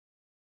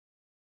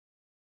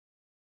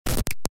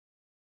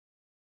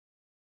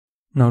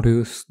Now to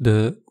use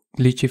the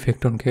glitch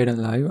effect on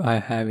Kdenlive, I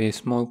have a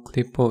small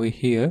clip over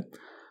here.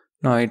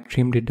 Now I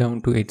trimmed it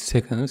down to 8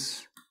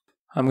 seconds.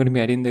 I'm going to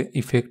be adding the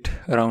effect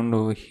around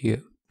over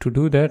here. To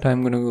do that,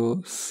 I'm going to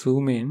go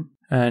zoom in,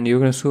 and you're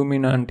going to zoom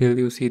in until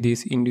you see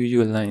these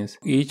individual lines.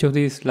 Each of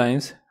these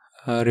lines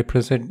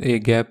represent a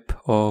gap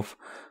of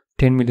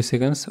 10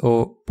 milliseconds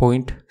or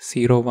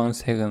 0.01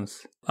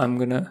 seconds. I'm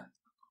going to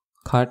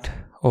cut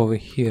over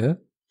here,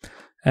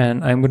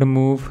 and I'm going to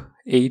move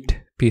 8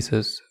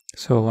 pieces.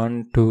 So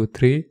 1, 2,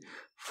 3,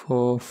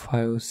 4,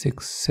 5,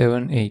 6,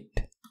 7,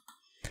 8.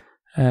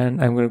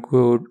 And I'm going to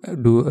go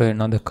do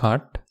another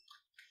cut.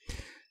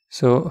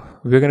 So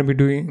we're going to be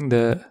doing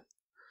the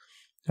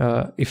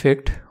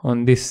effect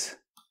on this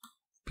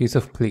piece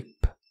of clip.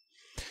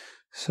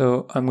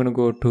 So I'm going to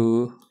go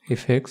to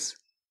effects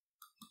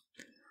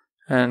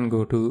and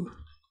go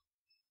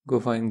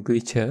find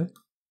glitcher.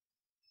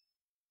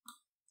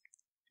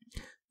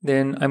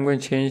 Then I'm going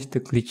to change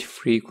the glitch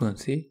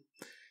frequency.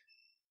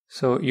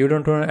 So you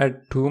don't want to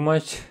add too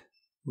much,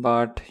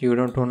 but you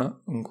don't want to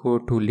go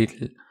too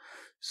little.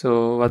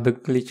 So what the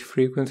glitch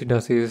frequency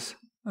does is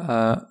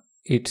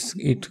it's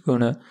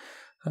gonna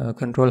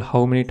control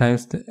how many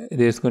times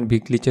there's going to be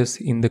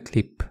glitches in the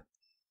clip.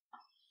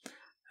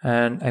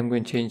 And I'm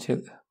going to change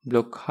the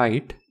block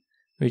height,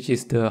 which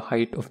is the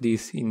height of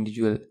these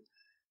individual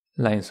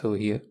lines over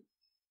here.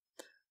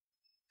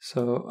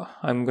 So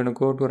I'm going to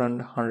go to around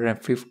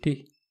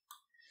 150.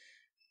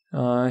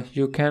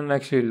 You can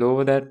actually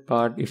lower that,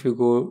 but if you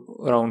go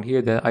around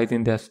here, I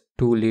think that's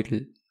too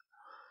little.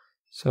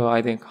 So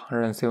I think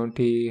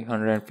 170,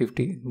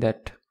 150,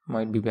 that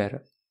might be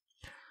better.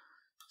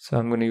 So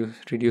I'm going to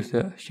reduce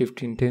the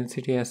shift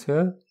intensity as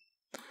well.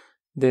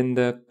 Then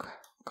the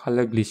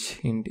color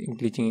glitching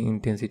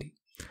intensity,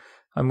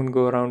 I'm going to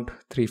go around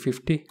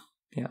 350.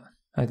 Yeah,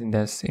 I think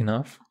that's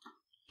enough.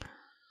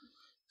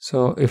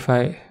 So if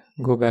I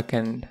go back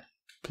and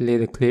play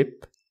the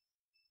clip,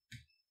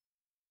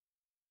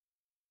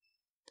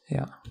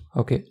 yeah,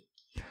 okay.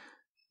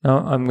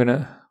 Now I'm going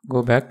to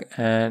go back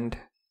and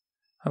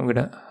I'm going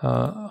to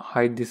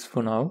hide this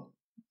for now.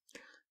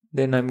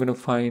 Then I'm going to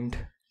find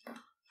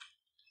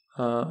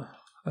an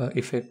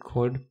effect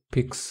called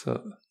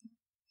pixel,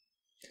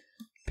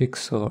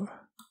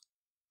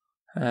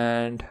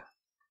 and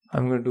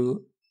I'm going to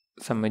do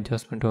some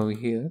adjustment over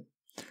here,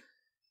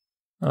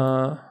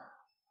 around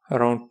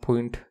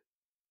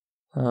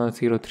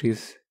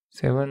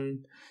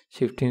 0.037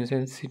 shift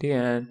intensity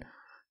and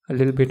a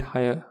little bit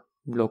higher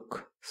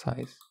block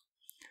size.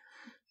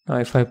 Now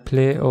if I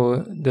play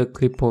over the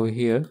clip over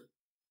here,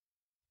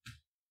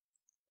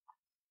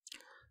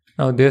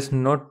 now there's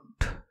not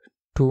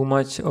too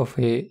much of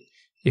a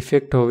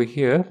effect over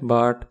here,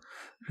 but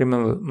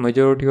remember,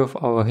 majority of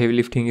our heavy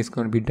lifting is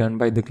going to be done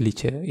by the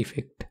glitcher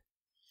effect.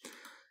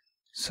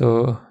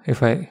 So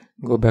if I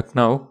go back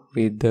now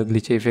with the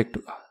glitcher effect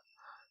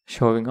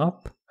showing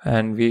up,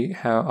 and we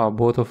have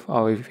both of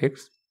our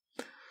effects,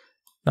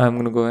 now I'm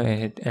going to go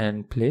ahead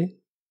and play.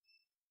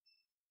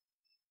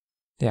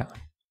 Yeah,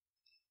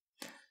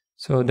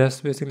 so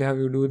that's basically how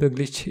you do the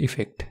glitch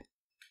effect.